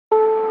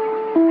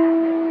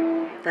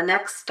The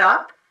next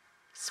stop,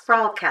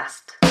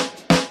 Sprawlcast.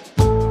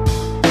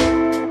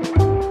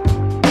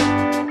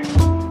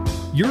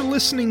 You're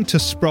listening to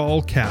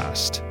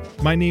Sprawlcast.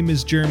 My name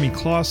is Jeremy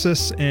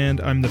Klossis, and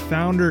I'm the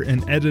founder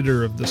and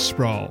editor of The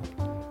Sprawl.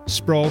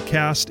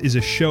 Sprawlcast is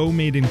a show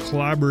made in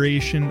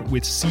collaboration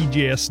with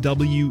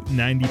CJSW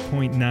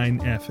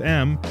 90.9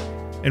 FM,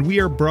 and we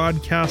are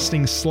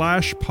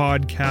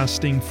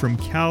broadcasting/podcasting from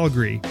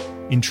Calgary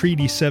in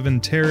Treaty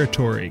 7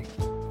 territory.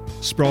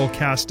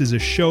 Sprawlcast is a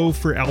show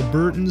for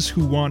Albertans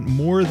who want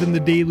more than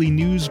the daily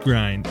news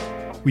grind.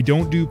 We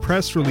don't do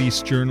press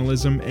release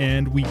journalism,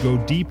 and we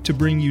go deep to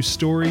bring you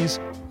stories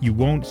you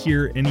won't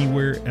hear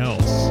anywhere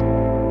else.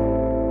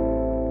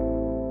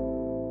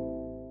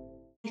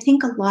 I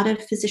think a lot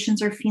of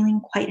physicians are feeling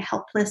quite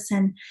helpless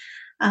and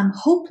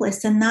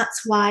hopeless, and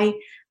that's why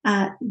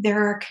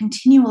there are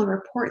continual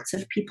reports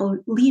of people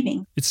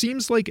leaving. It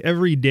seems like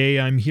every day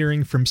I'm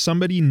hearing from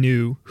somebody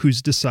new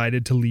who's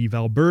decided to leave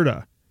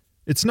Alberta.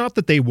 It's not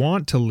that they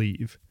want to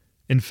leave.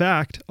 In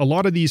fact, a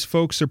lot of these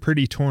folks are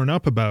pretty torn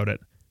up about it.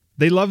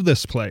 They love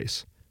this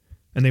place,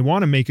 and they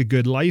want to make a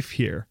good life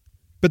here.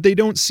 But they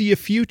don't see a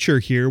future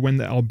here when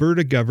the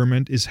Alberta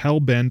government is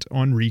hell-bent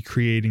on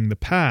recreating the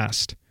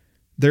past.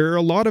 There are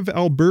a lot of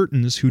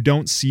Albertans who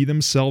don't see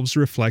themselves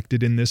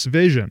reflected in this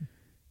vision.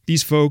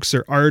 These folks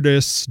are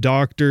artists,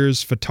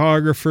 doctors,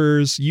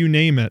 photographers, you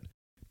name it.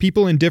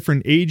 People in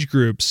different age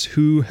groups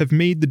who have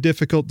made the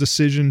difficult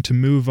decision to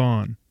move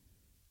on.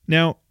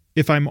 Now,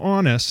 if I'm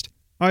honest,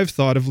 I've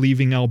thought of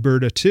leaving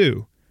Alberta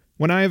too.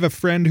 When I have a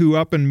friend who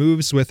up and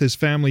moves with his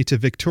family to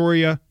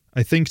Victoria,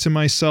 I think to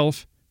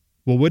myself,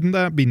 well, wouldn't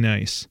that be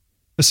nice?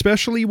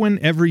 Especially when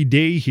every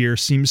day here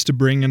seems to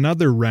bring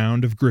another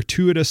round of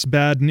gratuitous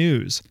bad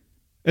news.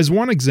 As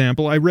one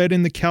example, I read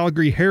in the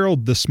Calgary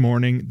Herald this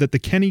morning that the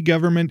Kenney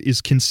government is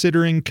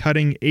considering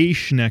cutting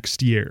AISH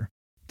next year.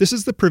 This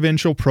is the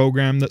provincial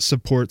program that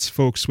supports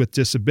folks with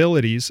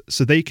disabilities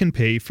so they can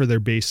pay for their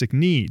basic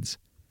needs.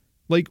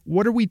 Like,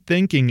 what are we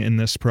thinking in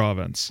this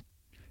province?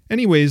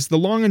 Anyways, the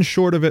long and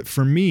short of it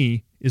for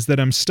me is that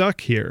I'm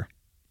stuck here.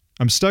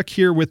 I'm stuck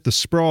here with the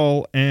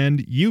Sprawl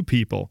and you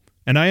people,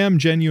 and I am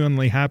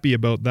genuinely happy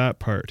about that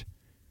part.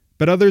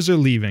 But others are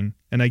leaving,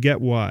 and I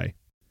get why.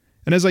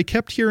 And as I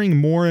kept hearing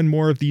more and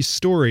more of these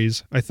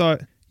stories, I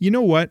thought, you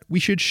know what, we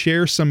should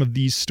share some of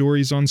these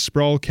stories on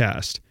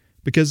Sprawlcast,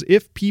 because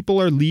if people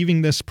are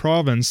leaving this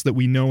province that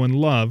we know and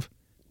love,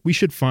 we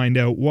should find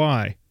out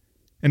why.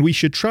 And we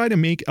should try to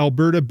make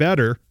Alberta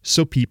better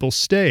so people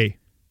stay.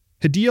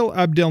 Hadeel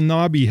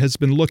Abdelnabi has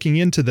been looking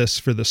into this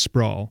for the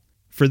Sprawl.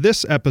 For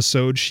this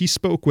episode, she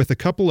spoke with a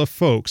couple of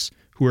folks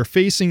who are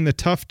facing the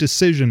tough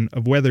decision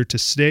of whether to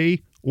stay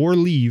or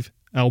leave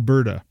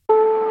Alberta.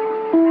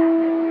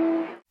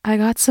 I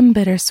got some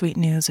bittersweet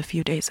news a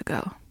few days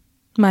ago.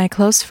 My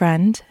close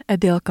friend,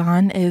 Adil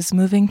Khan, is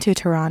moving to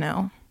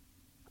Toronto.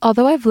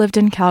 Although I've lived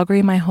in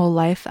Calgary my whole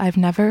life, I've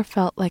never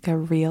felt like a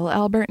real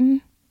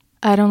Albertan.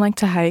 I don't like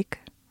to hike.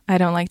 I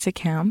don't like to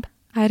camp.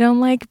 I don't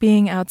like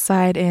being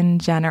outside in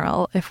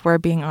general, if we're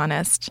being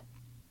honest.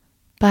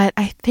 But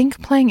I think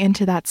playing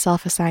into that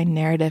self-assigned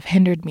narrative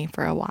hindered me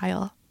for a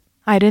while.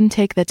 I didn't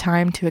take the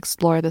time to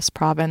explore this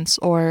province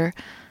or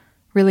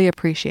really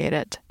appreciate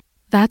it.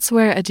 That's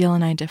where Adil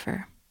and I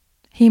differ.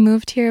 He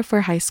moved here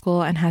for high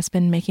school and has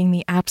been making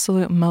the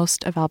absolute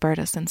most of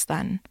Alberta since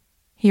then.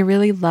 He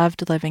really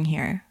loved living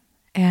here.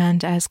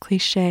 And as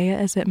cliche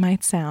as it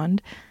might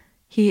sound,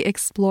 he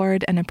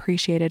explored and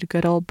appreciated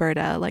good old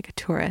Alberta like a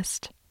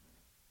tourist.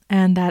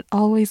 And that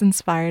always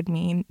inspired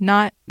me,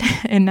 not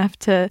enough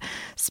to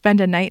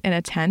spend a night in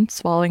a tent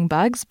swallowing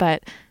bugs,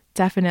 but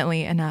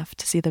definitely enough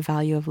to see the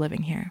value of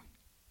living here.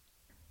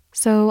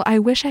 So I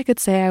wish I could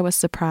say I was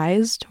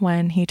surprised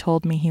when he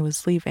told me he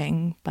was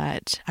leaving,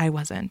 but I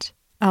wasn't.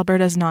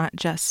 Alberta's not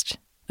just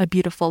a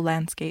beautiful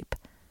landscape.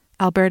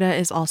 Alberta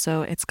is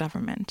also its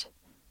government.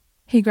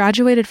 He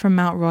graduated from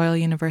Mount Royal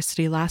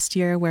University last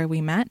year, where we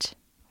met,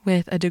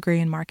 with a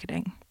degree in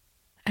marketing.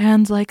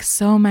 And like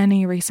so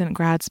many recent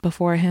grads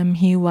before him,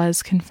 he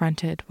was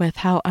confronted with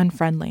how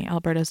unfriendly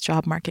Alberta's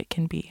job market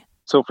can be.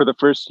 So for the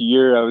first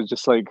year, I was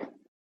just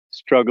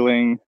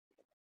struggling,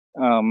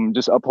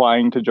 just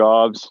applying to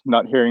jobs,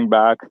 not hearing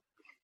back.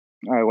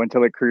 I went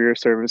to career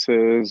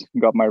services,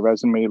 got my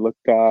resume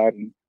looked at,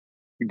 and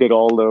did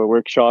all the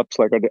workshops.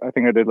 I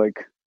think I did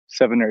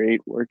 7 or 8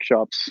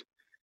 workshops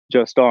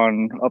just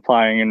on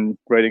applying and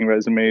writing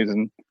resumes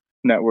and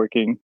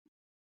networking.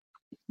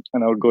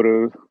 And I would go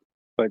to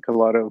a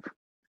lot of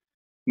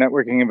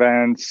networking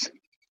events.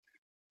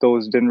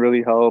 Those didn't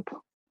really help.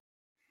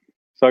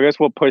 So I guess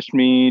what pushed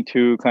me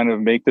to kind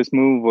of make this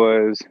move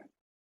was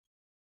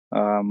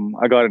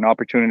I got an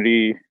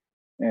opportunity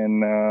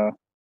in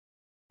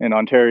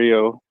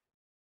Ontario,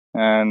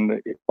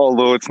 and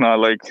although it's not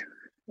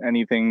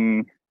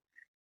anything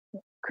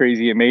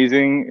crazy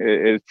amazing,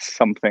 it's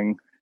something.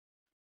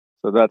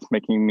 So that's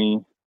making me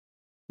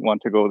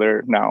want to go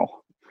there now,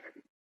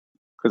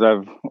 because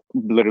I've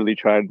literally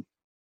tried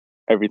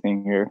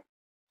everything here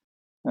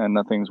and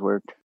nothing's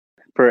worked.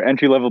 For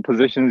entry-level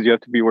positions, you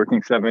have to be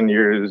working 7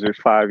 years or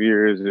 5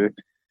 years or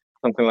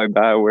something like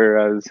that.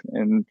 Whereas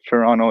in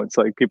Toronto, it's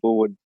like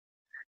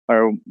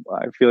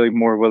I feel like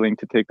more willing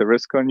to take the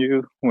risk on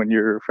you when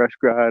you're a fresh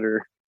grad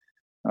or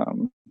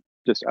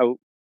just out.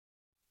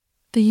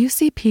 The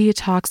UCP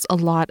talks a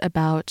lot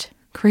about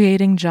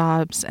creating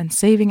jobs and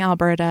saving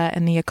Alberta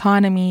and the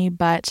economy,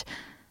 but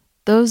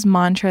those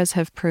mantras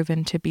have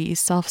proven to be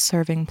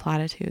self-serving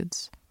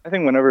platitudes. I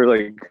think whenever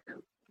I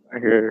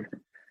hear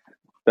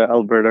the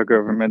Alberta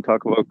government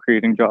talk about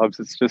creating jobs,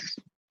 it's just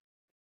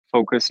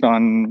focused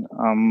on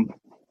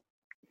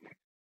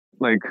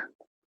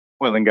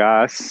oil and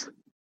gas,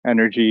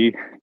 energy,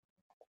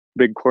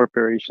 big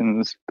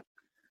corporations,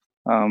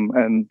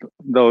 and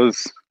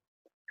those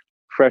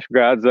fresh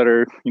grads that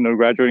are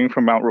graduating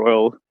from Mount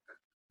Royal.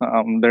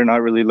 They're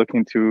not really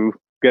looking to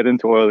get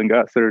into oil and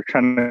gas. They're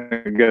trying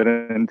to get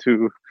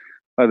into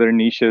other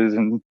niches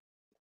and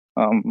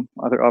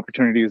other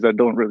opportunities that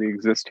don't really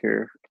exist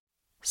here.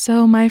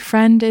 So my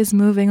friend is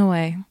moving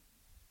away.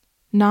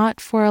 Not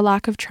for a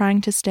lack of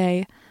trying to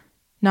stay,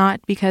 not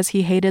because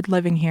he hated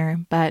living here,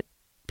 but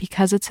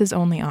because it's his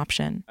only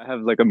option. I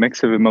have a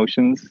mix of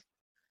emotions.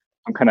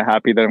 I'm kind of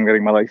happy that I'm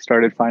getting my life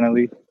started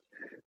finally,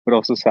 but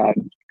also sad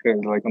because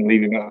I'm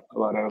leaving a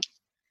lot of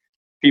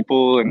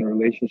people and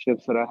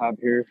relationships that I have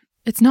here.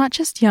 It's not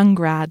just young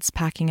grads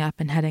packing up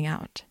and heading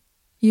out.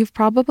 You've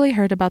probably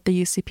heard about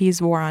the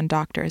UCP's war on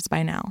doctors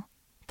by now.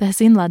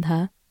 Tehseen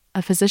Ladha,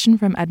 a physician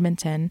from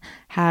Edmonton,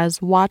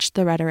 has watched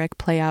the rhetoric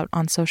play out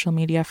on social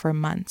media for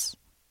months.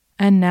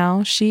 And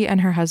now she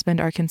and her husband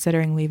are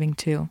considering leaving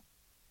too.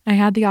 I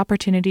had the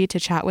opportunity to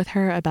chat with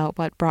her about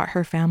what brought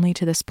her family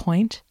to this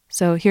point,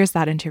 so here's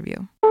that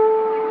interview.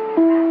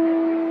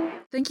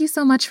 Thank you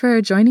so much for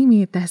joining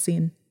me,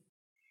 Tehseen.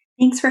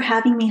 Thanks for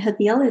having me,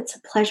 Habil. It's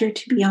a pleasure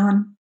to be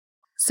on.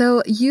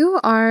 So you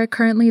are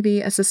currently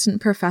the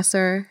assistant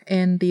professor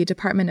in the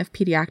Department of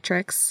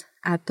Pediatrics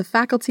at the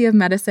Faculty of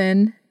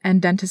Medicine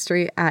and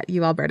Dentistry at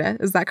U Alberta.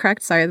 Is that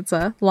correct? Sorry, that's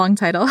a long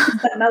title.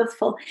 A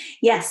mouthful.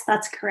 Yes,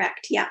 that's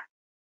correct. Yeah.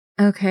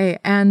 Okay.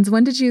 And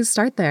when did you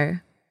start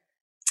there?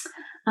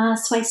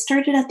 So I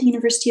started at the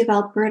University of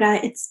Alberta.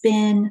 It's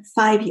been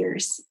 5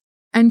 years.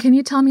 And can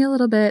you tell me a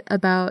little bit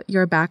about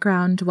your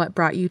background, what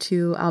brought you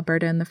to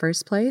Alberta in the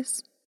first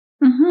place?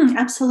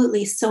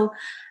 Absolutely. So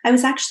I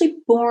was actually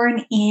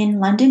born in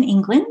London,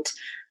 England,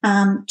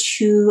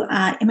 to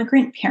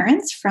immigrant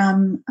parents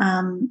from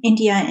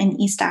India and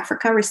East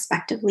Africa,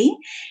 respectively.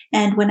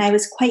 And when I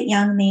was quite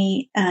young,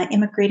 they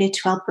immigrated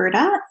to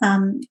Alberta,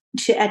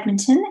 to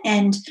Edmonton,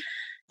 and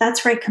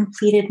that's where I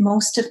completed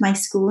most of my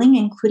schooling,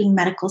 including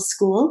medical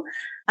school.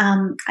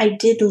 I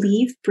did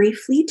leave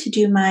briefly to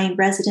do my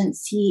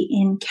residency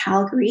in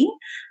Calgary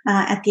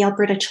at the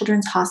Alberta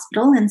Children's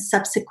Hospital, and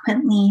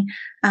subsequently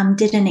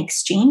did an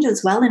exchange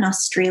as well in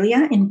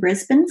Australia, in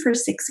Brisbane, for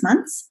 6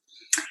 months.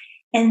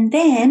 And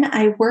then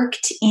I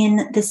worked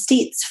in the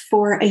States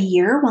for a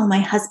year while my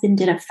husband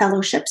did a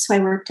fellowship. So I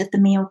worked at the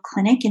Mayo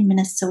Clinic in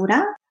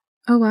Minnesota.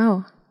 Oh,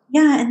 wow.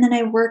 Yeah. And then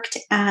I worked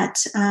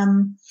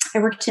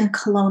in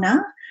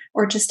Kelowna,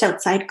 or just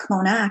outside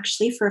Kelowna,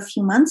 actually, for a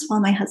few months while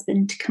my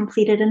husband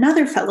completed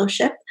another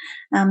fellowship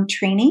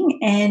training.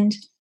 And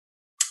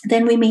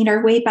then we made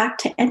our way back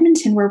to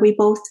Edmonton, where we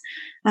both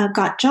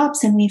got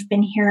jobs, and we've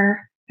been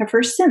here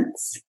ever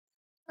since.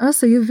 Oh,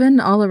 so you've been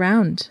all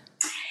around.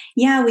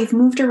 Yeah, we've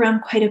moved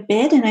around quite a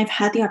bit, and I've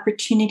had the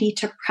opportunity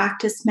to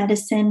practice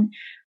medicine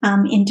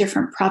in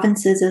different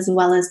provinces as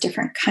well as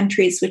different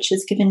countries, which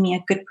has given me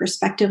a good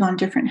perspective on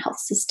different health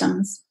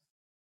systems.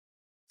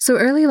 So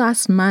early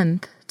last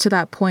month, to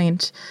that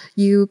point,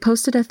 you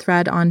posted a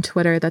thread on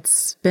Twitter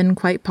that's been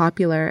quite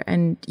popular,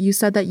 and you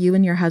said that you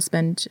and your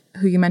husband,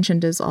 who you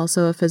mentioned is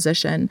also a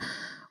physician,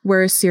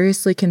 were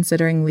seriously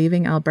considering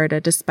leaving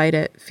Alberta despite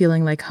it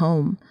feeling like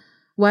home.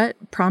 What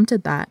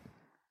prompted that?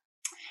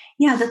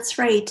 Yeah, that's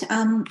right.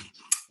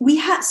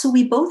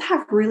 We both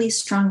have really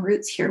strong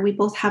roots here. We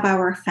both have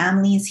our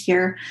families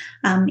here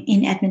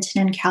in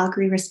Edmonton and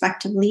Calgary,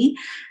 respectively.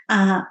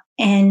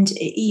 And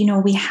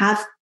we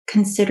have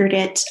considered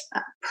it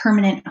a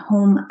permanent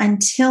home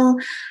until,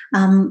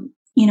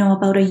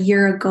 about a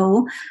year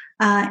ago.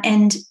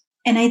 And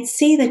I'd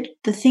say that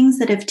the things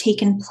that have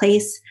taken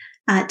place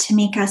to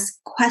make us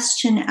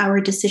question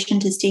our decision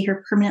to stay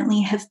here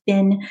permanently have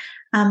been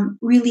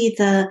really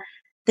the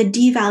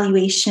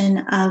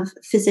devaluation of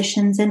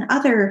physicians and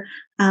other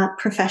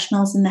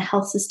professionals in the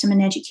health system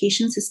and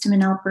education system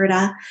in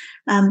Alberta,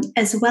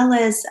 as well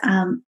as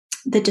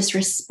the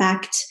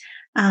disrespect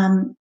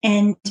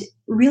and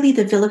really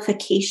the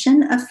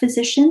vilification of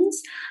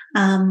physicians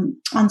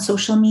on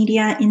social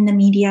media, in the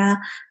media,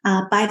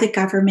 by the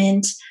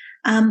government,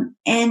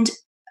 and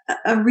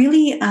a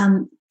really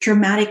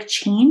dramatic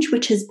change,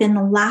 which has been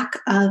the lack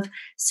of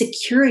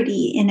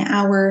security in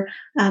our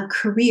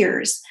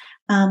careers.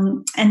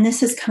 And this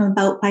has come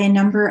about by a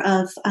number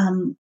of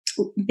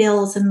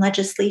bills and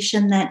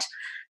legislation that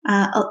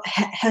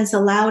has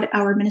allowed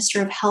our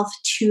Minister of Health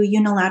to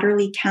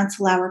unilaterally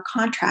cancel our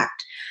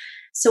contract.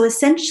 So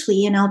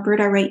essentially in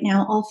Alberta right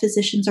now, all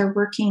physicians are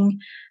working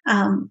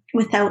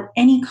without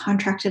any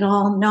contract at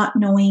all, not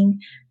knowing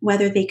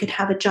whether they could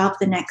have a job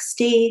the next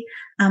day,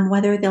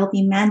 whether they'll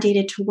be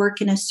mandated to work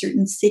in a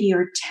certain city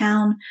or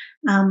town,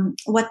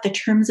 what the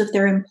terms of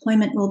their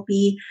employment will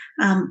be,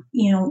 1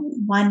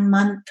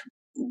 month,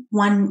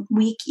 1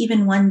 week,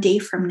 even 1 day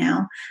from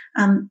now.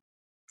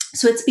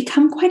 So it's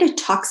become quite a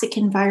toxic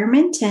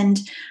environment, and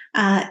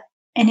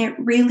it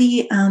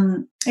really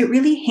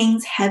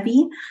hangs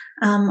heavy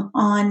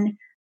on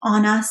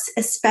us,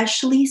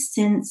 especially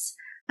since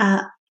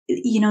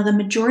the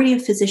majority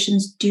of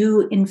physicians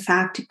do in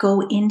fact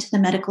go into the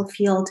medical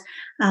field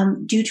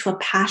due to a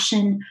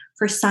passion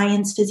for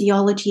science,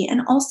 physiology,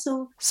 and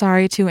also.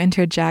 Sorry to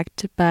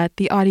interject, but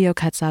the audio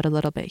cuts out a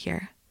little bit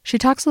here. She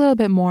talks a little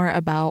bit more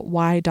about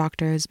why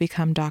doctors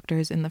become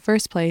doctors in the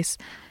first place,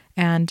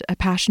 and a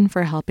passion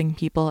for helping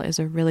people is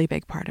a really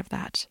big part of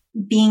that.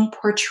 Being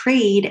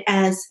portrayed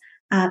as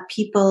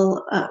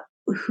people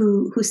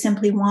who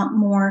simply want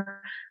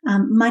more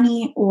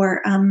money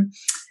or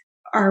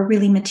are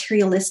really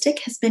materialistic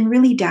has been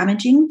really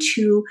damaging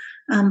to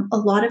a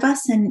lot of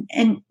us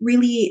and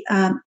really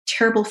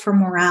terrible for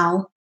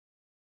morale.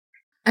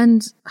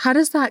 And how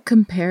does that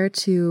compare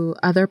to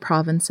other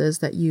provinces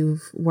that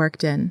you've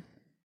worked in?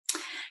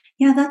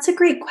 Yeah, that's a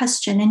great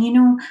question.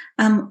 And,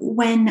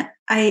 when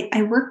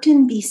I worked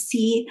in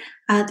BC,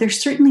 there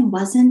certainly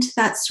wasn't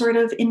that sort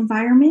of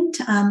environment.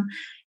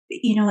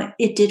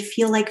 It did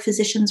feel like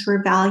physicians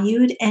were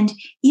valued. And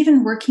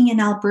even working in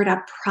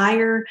Alberta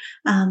prior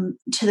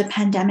to the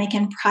pandemic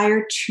and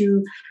prior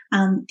to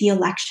the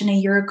election a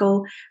year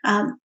ago,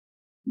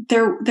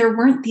 there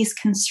weren't these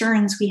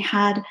concerns. We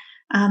had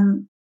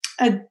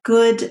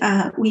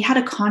we had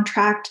a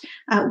contract,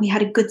 we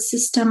had a good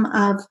system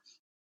of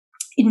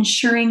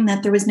ensuring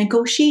that there was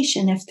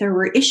negotiation if there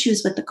were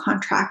issues with the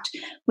contract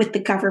with the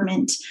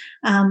government.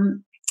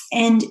 And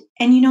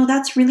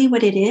that's really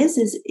what it is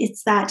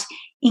it's that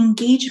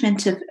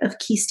engagement of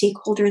key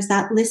stakeholders,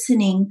 that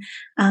listening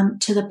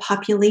to the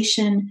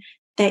population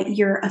that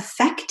you're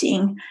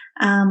affecting,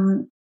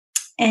 and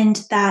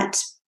that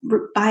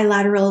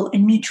bilateral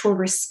and mutual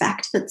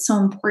respect that's so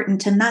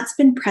important. And that's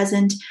been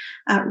present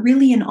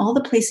really in all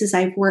the places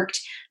I've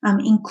worked,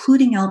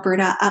 including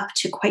Alberta up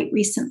to quite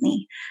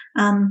recently.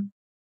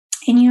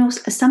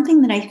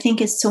 Something that I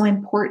think is so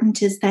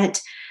important is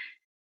that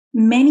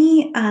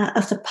many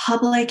of the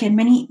public and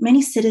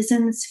many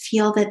citizens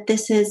feel that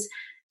this is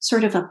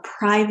sort of a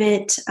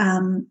private,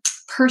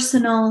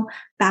 personal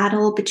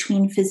battle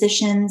between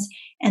physicians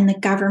and the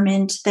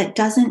government that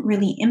doesn't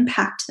really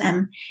impact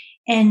them.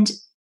 And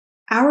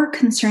our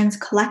concerns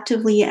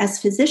collectively as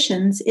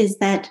physicians is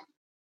that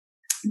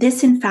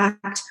this, in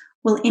fact,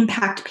 will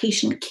impact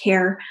patient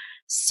care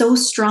so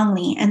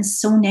strongly and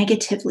so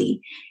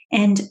negatively.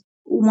 And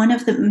one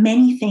of the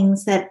many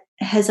things that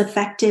has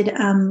affected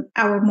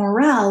our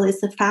morale is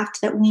the fact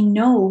that we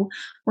know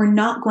we're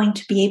not going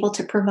to be able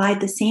to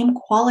provide the same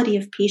quality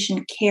of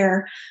patient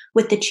care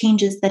with the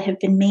changes that have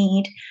been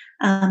made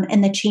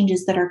and the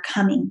changes that are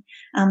coming.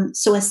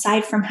 So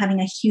aside from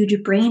having a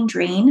huge brain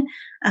drain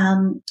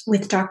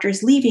with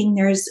doctors leaving,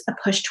 there's a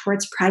push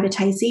towards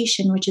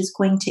privatization, which is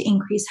going to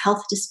increase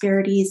health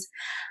disparities.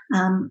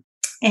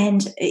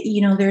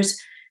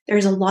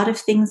 There's a lot of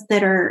things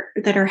that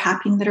are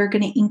happening that are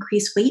going to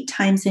increase wait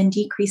times and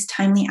decrease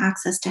timely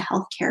access to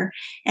healthcare.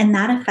 And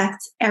that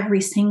affects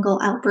every single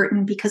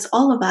Albertan because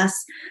all of us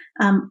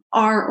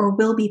are or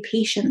will be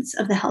patients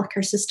of the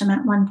healthcare system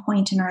at one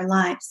point in our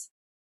lives.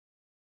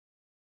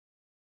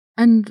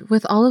 And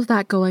with all of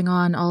that going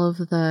on, all of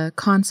the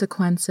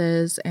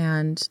consequences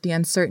and the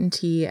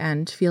uncertainty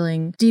and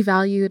feeling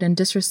devalued and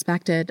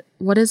disrespected,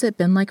 what has it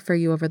been like for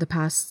you over the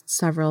past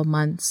several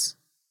months?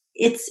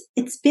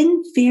 It's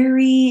been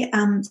very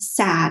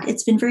sad.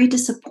 It's been very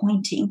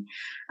disappointing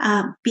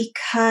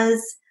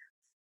because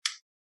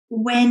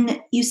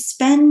when you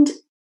spend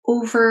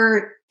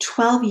over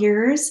 12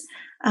 years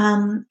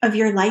of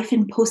your life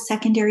in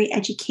post-secondary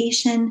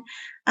education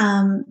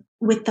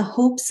with the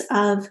hopes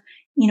of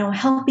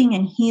helping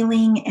and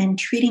healing and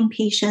treating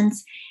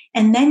patients,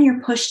 and then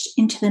you're pushed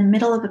into the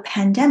middle of a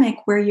pandemic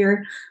where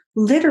you're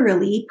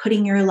literally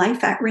putting your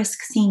life at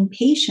risk seeing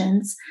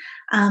patients.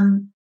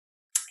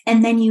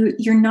 And then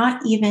you're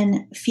not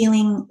even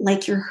feeling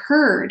like you're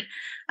heard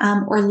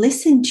or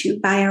listened to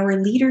by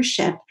our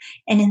leadership.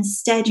 And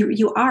instead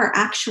you are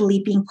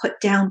actually being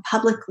put down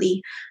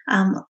publicly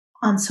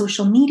on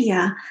social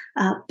media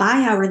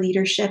by our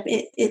leadership.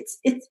 It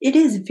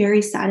is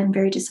very sad and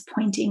very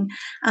disappointing.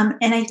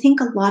 And I think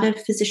a lot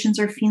of physicians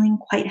are feeling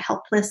quite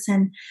helpless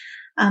and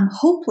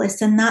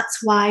hopeless. And that's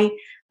why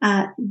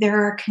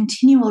there are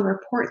continual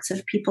reports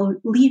of people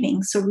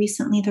leaving. So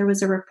recently there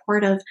was a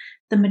report of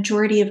the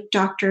majority of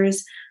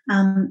doctors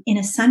in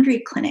a Sundry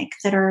clinic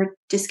that are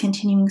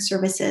discontinuing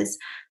services.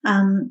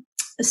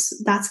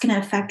 That's going to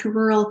affect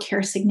rural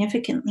care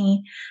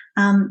significantly.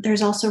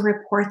 There's also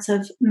reports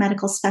of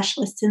medical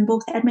specialists in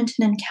both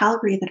Edmonton and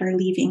Calgary that are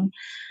leaving.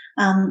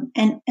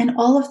 And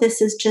all of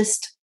this is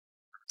just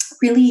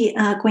really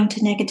going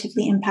to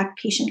negatively impact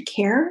patient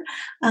care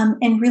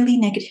and really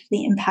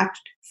negatively impact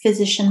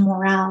physician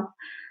morale.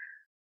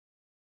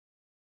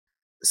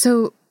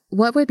 So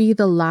what would be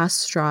the last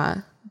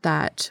straw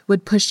that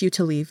would push you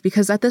to leave?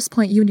 Because at this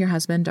point, you and your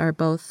husband are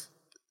both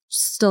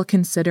still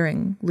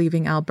considering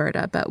leaving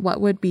Alberta, but what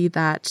would be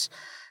that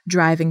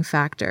driving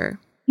factor?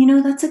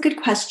 That's a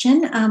good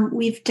question.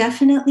 We've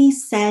definitely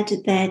said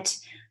that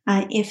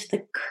if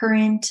the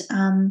current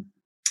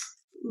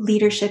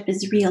leadership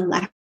is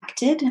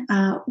reelected,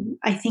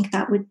 I think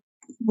that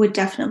would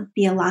definitely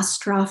be a last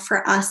straw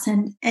for us,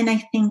 and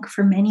I think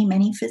for many,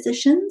 many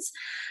physicians.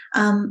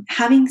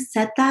 Having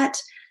said that,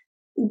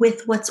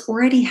 with what's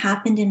already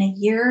happened in a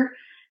year,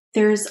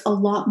 there's a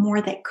lot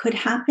more that could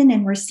happen,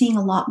 and we're seeing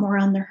a lot more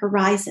on the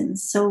horizon.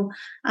 So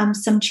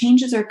some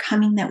changes are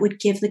coming that would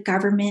give the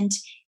government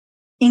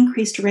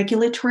increased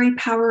regulatory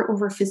power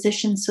over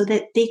physicians so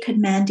that they could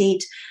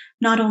mandate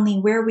not only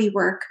where we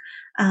work,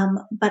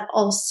 but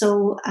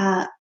also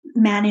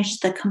manage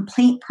the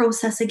complaint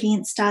process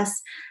against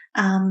us,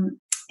 and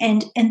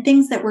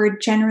things that were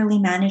generally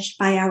managed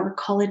by our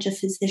College of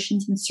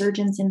Physicians and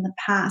Surgeons in the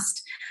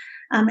past.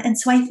 And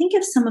so I think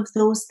if some of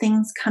those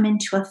things come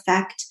into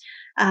effect,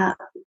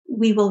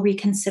 we will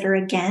reconsider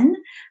again.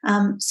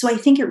 So I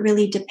think it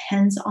really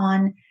depends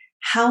on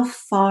how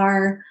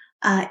far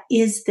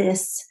is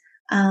this,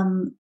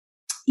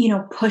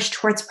 push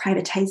towards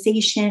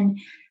privatization,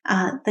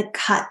 the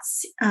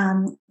cuts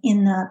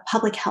in the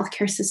public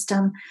healthcare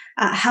system.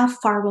 How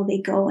far will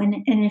they go? And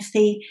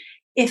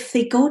if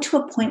they go to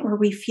a point where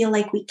we feel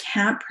like we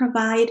can't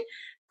provide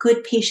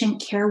good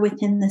patient care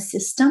within the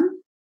system,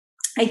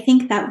 I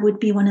think that would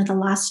be one of the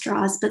last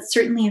straws. But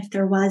certainly if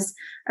there was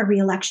a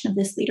re-election of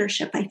this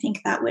leadership, I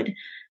think that would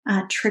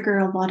trigger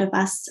a lot of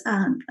us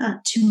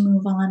to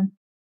move on.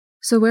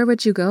 So where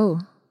would you go?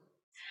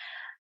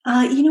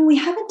 We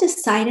haven't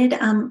decided.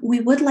 We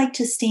would like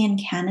to stay in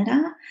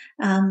Canada.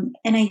 And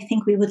I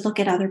think we would look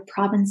at other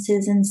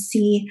provinces and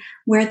see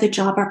where the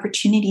job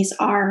opportunities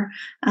are.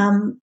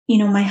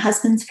 My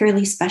husband's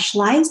fairly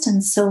specialized,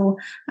 and so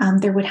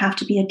there would have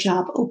to be a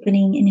job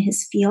opening in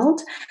his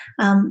field.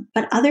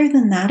 But other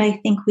than that, I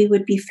think we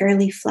would be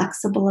fairly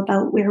flexible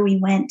about where we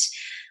went.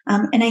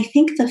 And I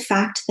think the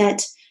fact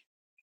that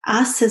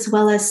us, as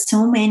well as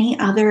so many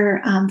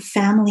other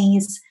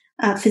families,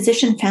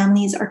 physician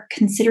families, are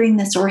considering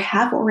this or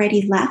have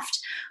already left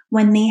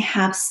when they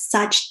have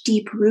such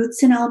deep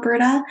roots in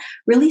Alberta,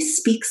 really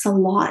speaks a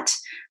lot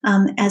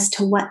as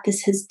to what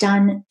this has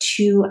done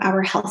to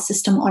our health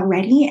system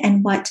already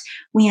and what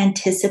we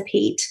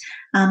anticipate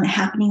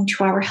happening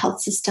to our health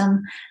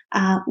system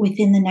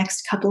within the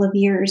next couple of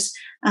years.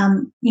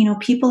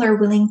 People are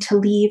willing to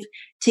leave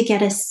to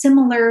get a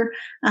similar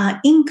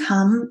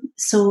income,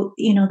 so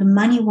the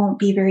money won't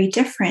be very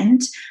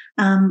different.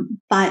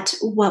 But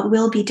what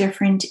will be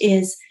different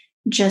is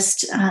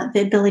just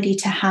the ability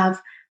to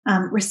have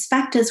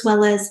respect, as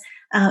well as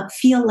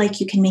feel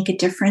like you can make a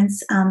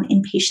difference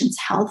in patients'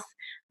 health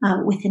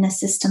within a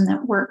system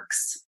that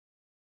works.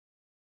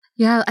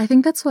 Yeah, I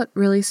think that's what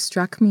really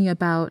struck me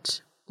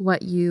about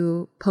what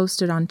you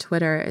posted on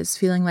Twitter, is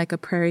feeling like a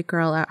prairie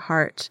girl at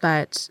heart,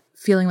 but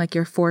feeling like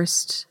you're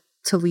forced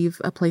to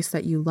leave a place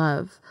that you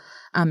love,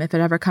 if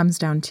it ever comes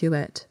down to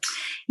it.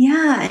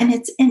 Yeah, and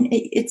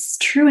it's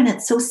true, and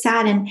it's so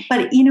sad,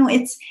 but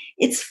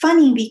it's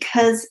funny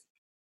because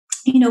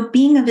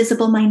being a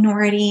visible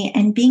minority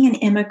and being an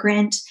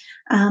immigrant,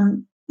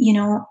 I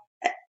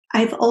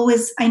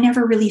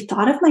never really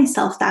thought of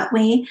myself that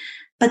way.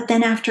 But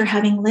then after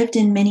having lived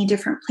in many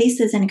different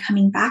places and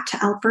coming back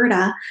to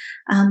Alberta,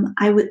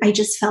 I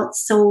just felt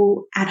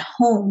so at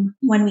home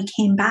when we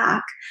came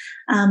back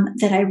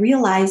that I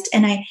realized,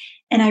 and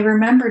I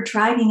remember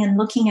driving and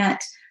looking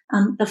at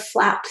the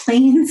flat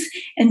plains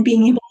and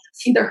being able to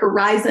see the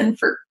horizon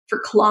for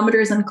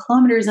kilometers and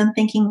kilometers, and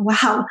thinking,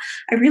 wow,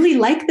 I really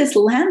like this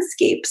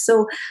landscape.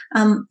 So,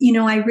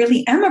 I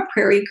really am a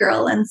prairie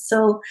girl. And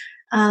so,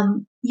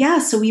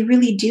 so we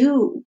really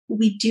do,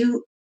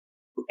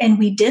 and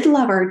we did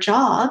love our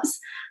jobs,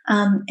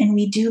 and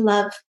we do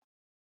love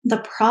the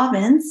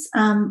province,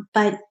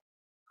 but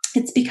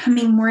it's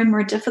becoming more and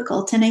more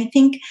difficult. And I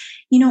think,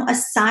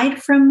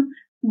 aside from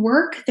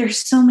work, there's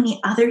so many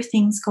other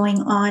things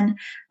going on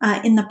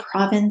in the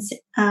province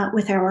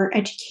with our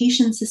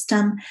education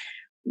system,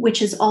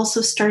 which is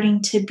also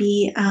starting to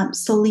be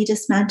slowly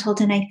dismantled.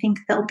 And I think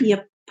there'll be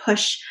a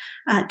push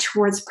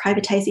towards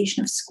privatization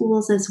of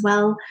schools as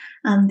well.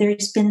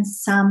 There's been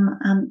some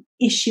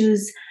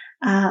issues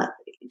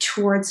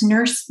towards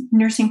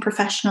nursing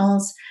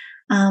professionals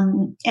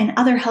and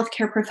other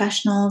healthcare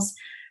professionals.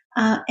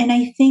 And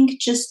I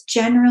think just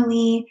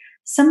generally,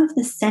 some of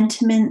the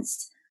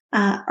sentiments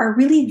are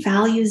really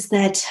values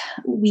that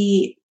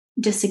we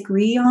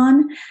disagree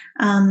on.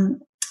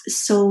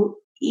 So,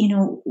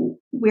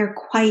 we're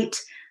quite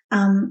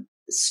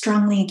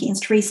strongly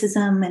against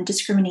racism and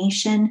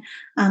discrimination.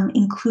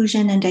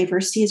 Inclusion and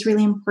diversity is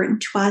really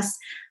important to us,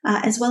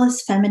 as well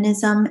as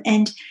feminism.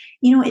 And,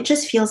 it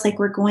just feels like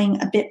we're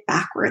going a bit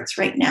backwards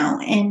right now.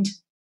 And,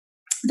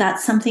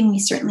 that's something we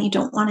certainly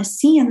don't want to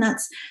see. And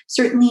that's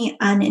certainly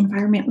an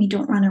environment we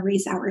don't want to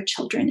raise our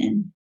children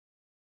in.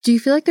 Do you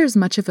feel like there's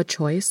much of a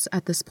choice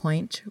at this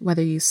point,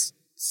 whether you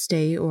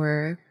stay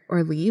or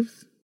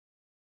leave?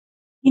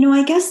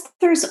 I guess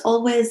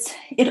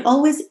it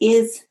always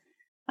is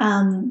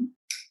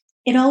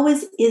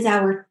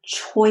our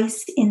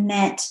choice in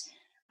that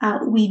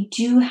we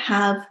do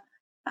have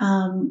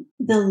the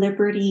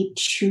liberty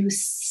to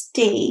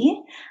stay.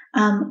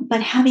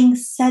 But having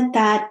said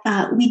that,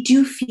 we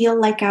do feel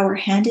like our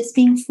hand is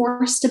being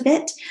forced a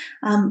bit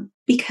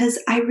because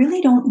I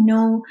really don't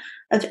know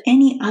of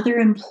any other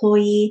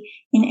employee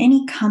in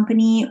any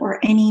company or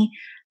any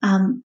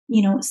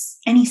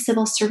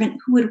civil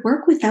servant who would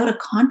work without a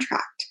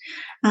contract.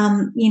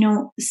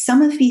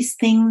 Some of these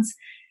things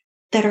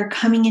that are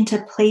coming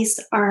into place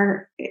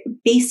are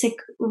basic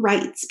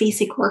rights,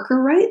 basic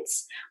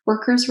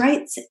workers'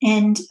 rights,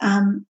 and,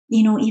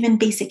 even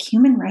basic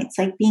human rights,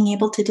 like being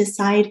able to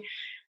decide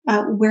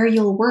where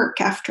you'll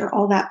work after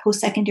all that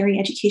post-secondary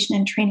education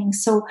and training.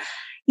 So,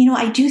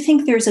 I do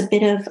think there's a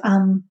bit of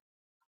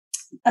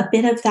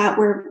that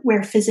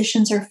where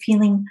physicians are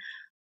feeling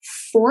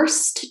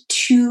forced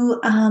to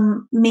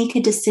make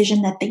a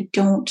decision that they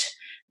don't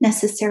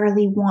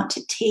necessarily want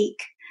to take.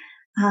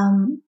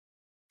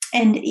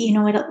 And,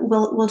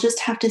 we'll just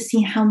have to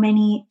see how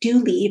many do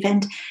leave.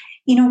 And,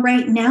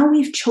 right now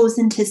we've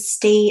chosen to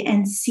stay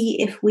and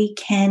see if we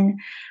can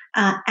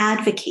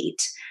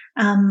advocate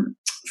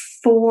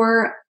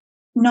for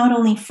not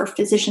only for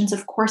physicians,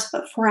 of course,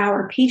 but for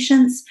our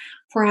patients,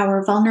 for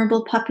our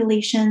vulnerable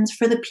populations,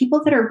 for the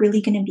people that are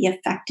really going to be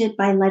affected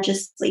by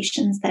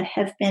legislations that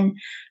have been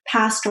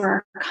passed or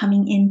are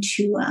coming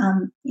into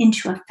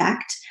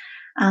effect.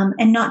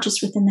 And not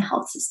just within the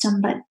health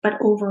system, but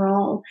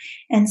overall.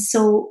 And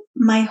so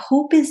my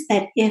hope is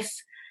that if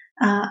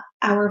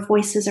our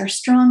voices are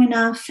strong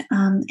enough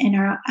and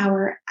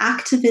our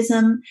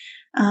activism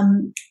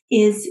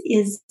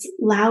is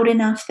loud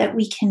enough that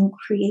we can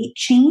create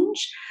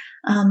change.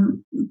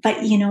 But,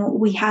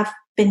 we have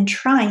been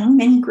trying,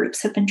 many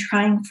groups have been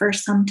trying for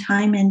some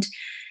time, and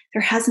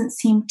there hasn't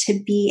seemed to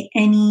be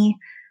any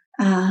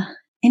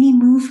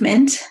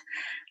movement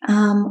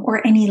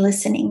or any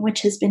listening,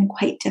 which has been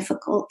quite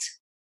difficult.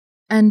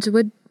 And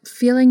would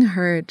feeling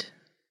heard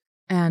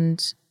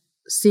and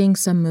seeing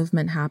some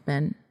movement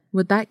happen,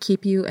 would that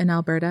keep you in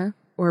Alberta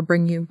or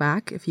bring you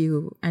back if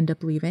you end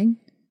up leaving?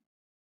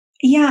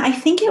 Yeah, I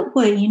think it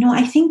would.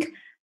 I think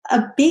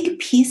a big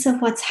piece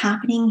of what's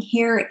happening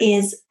here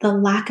is the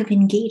lack of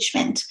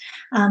engagement,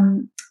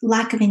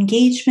 lack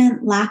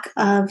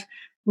of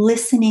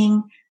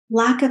listening,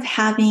 lack of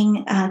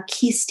having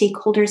key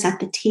stakeholders at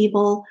the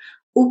table,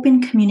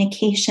 open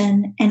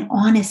communication, and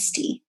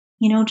honesty.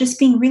 Just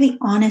being really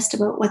honest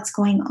about what's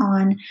going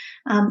on,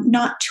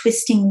 not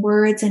twisting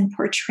words and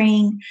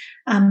portraying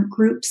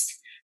groups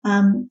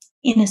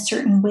in a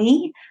certain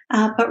way,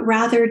 but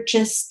rather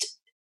just,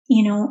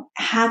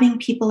 having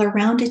people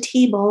around a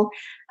table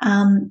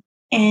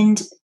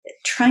and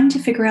trying to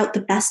figure out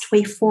the best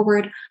way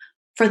forward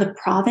for the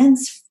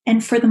province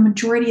and for the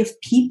majority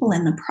of people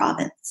in the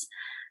province.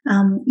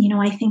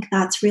 I think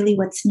that's really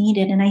what's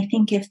needed. And I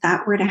think if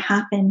that were to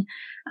happen,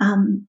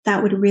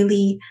 that would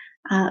really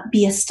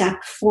be a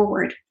step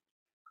forward.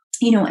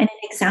 And an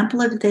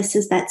example of this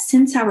is that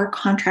since our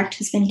contract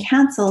has been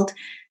canceled,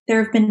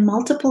 there have been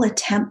multiple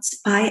attempts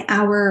by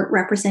our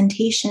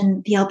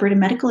representation, the Alberta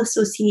Medical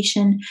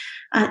Association,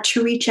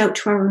 to reach out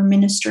to our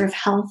Minister of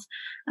Health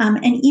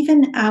and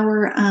even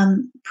our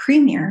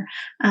Premier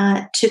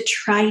to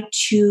try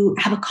to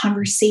have a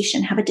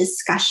conversation, have a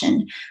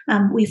discussion.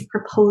 We've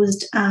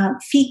proposed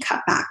fee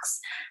cutbacks,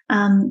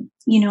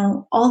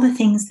 all the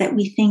things that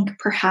we think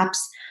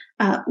perhaps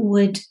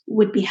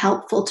would be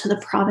helpful to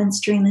the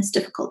province during this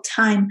difficult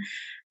time.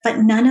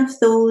 But none of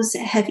those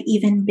have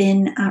even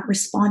been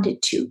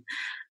responded to.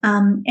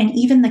 And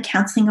even the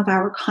canceling of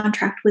our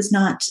contract was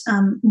not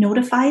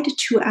notified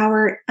to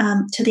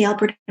the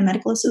Alberta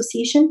Medical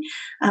Association.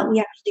 We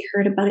actually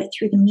heard about it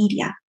through the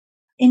media.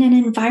 In an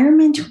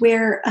environment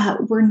where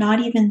we're not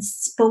even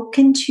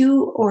spoken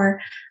to or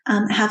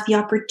have the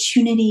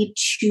opportunity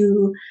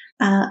to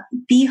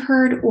be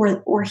heard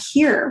or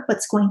hear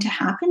what's going to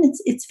happen,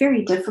 it's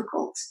very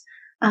difficult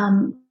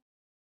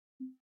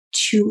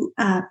to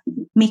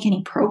make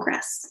any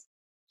progress.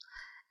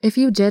 If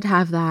you did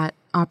have that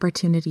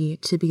opportunity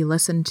to be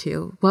listened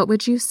to, what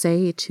would you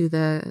say to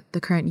the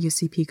current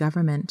UCP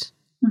government?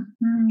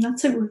 Mm-hmm.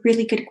 That's a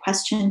really good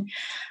question.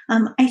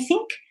 I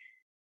think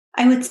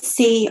I would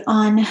say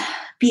on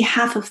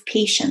behalf of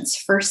patients,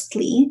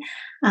 firstly,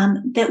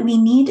 that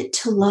we need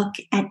to look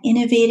at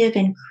innovative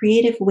and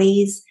creative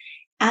ways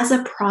as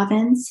a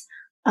province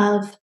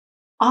of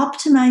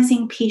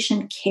optimizing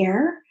patient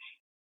care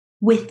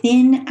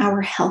within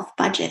our health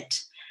budget.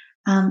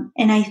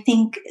 And I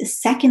think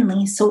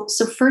secondly, so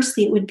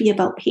firstly, it would be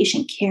about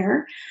patient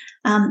care.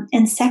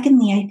 And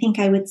secondly, I think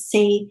I would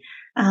say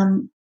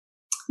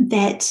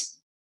that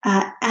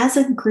as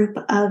a group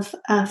of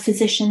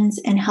physicians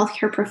and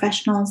healthcare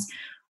professionals,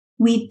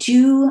 we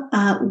do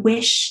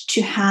wish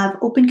to have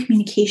open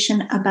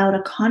communication about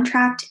a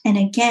contract and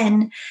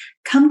again,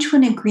 come to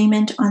an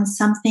agreement on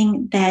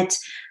something that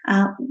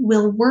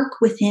will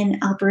work within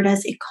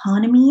Alberta's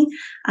economy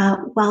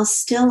while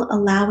still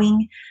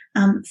allowing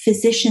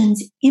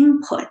physicians'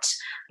 input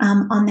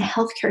on the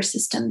healthcare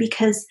system.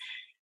 Because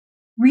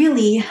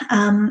really,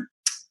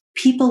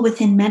 people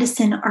within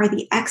medicine are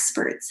the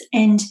experts.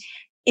 And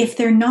if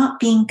they're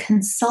not being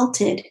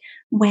consulted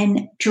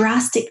when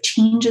drastic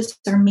changes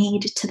are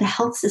made to the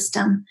health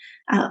system,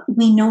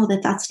 we know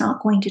that that's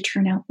not going to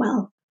turn out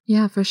well.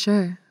 Yeah, for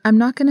sure. I'm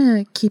not going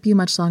to keep you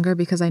much longer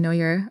because I know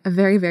you're a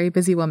very, very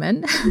busy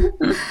woman.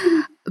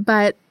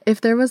 But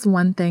if there was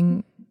one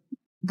thing,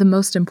 the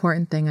most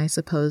important thing, I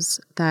suppose,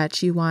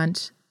 that you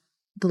want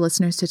the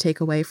listeners to take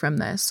away from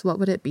this, what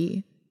would it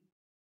be?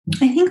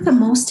 I think the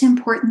most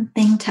important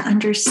thing to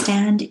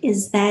understand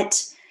is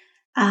that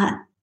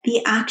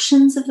the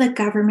actions of the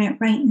government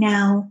right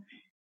now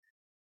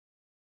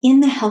in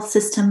the health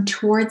system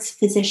towards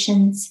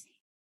physicians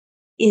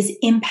is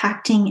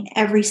impacting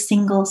every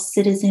single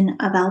citizen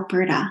of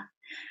Alberta.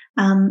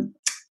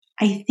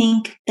 I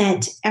think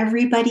that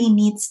everybody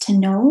needs to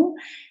know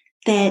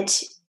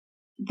that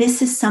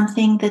this is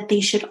something that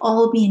they should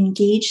all be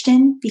engaged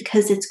in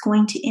because it's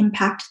going to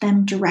impact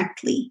them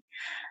directly.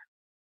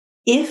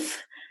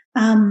 If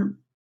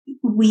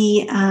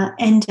we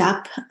end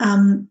up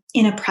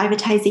in a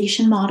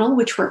privatization model,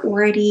 which we're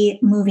already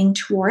moving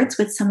towards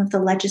with some of the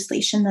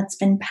legislation that's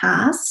been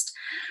passed,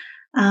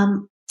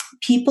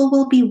 people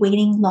will be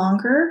waiting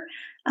longer,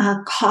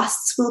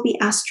 costs will be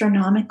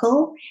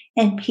astronomical,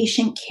 and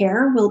patient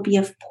care will be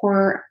of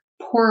poorer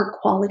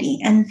quality.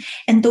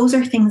 And those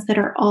are things that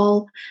are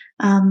all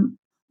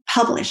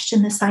published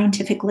in the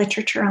scientific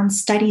literature on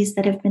studies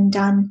that have been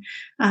done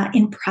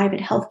in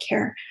private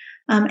healthcare.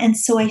 And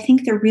so I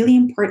think the really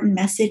important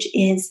message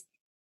is,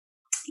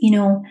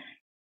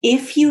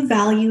 if you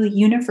value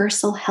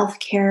universal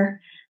healthcare,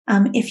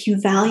 if you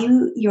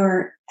value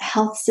your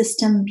health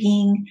system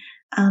being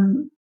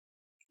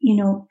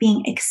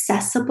being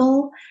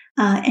accessible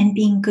and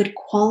being good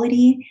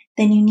quality,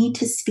 then you need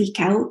to speak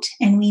out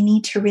and we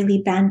need to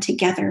really band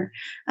together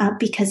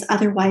because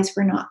otherwise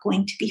we're not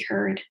going to be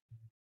heard.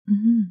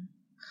 Mm-hmm.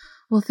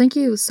 Well, thank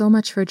you so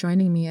much for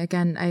joining me.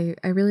 Again,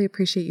 I really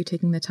appreciate you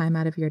taking the time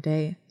out of your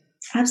day.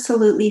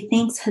 Absolutely.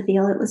 Thanks,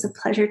 Hadil. It was a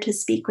pleasure to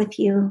speak with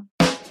you.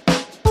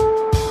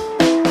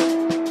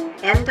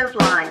 End of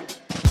line.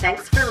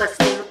 Thanks for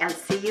listening and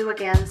see you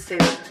again soon.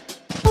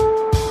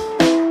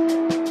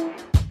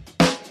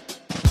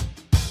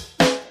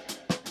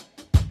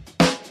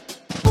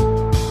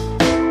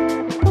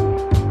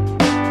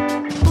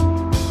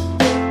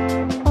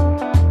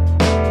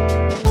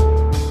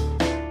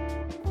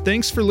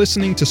 Thanks for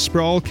listening to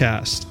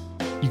Sprawlcast.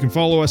 You can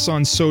follow us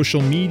on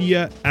social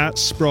media at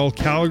Sprawl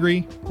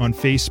Calgary on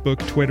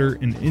Facebook, Twitter,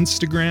 and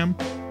Instagram.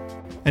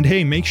 And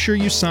hey, make sure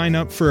you sign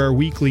up for our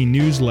weekly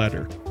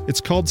newsletter. It's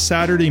called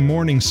Saturday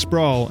Morning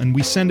Sprawl, and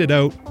we send it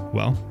out,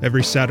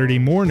 every Saturday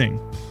morning.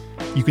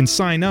 You can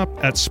sign up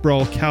at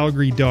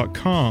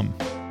sprawlcalgary.com.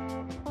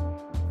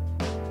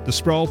 The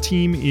Sprawl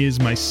team is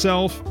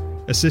myself,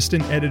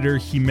 Assistant Editor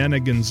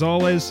Jimena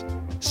Gonzalez,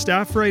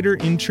 Staff Writer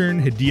Intern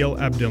Hadil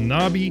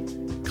Abdelnabi,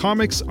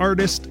 Comics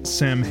Artist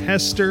Sam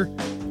Hester,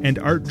 and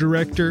Art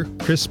Director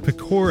Chris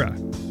Pecora.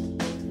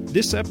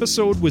 This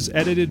episode was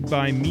edited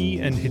by me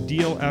and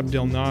Hadil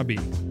Abdelnabi.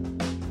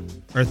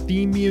 Our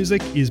theme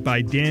music is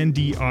by Dan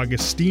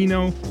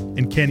D'Agostino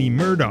and Kenny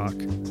Murdoch.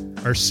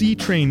 Our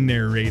C-Train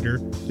narrator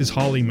is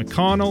Holly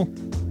McConnell.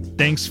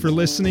 Thanks for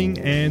listening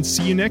and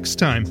see you next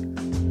time.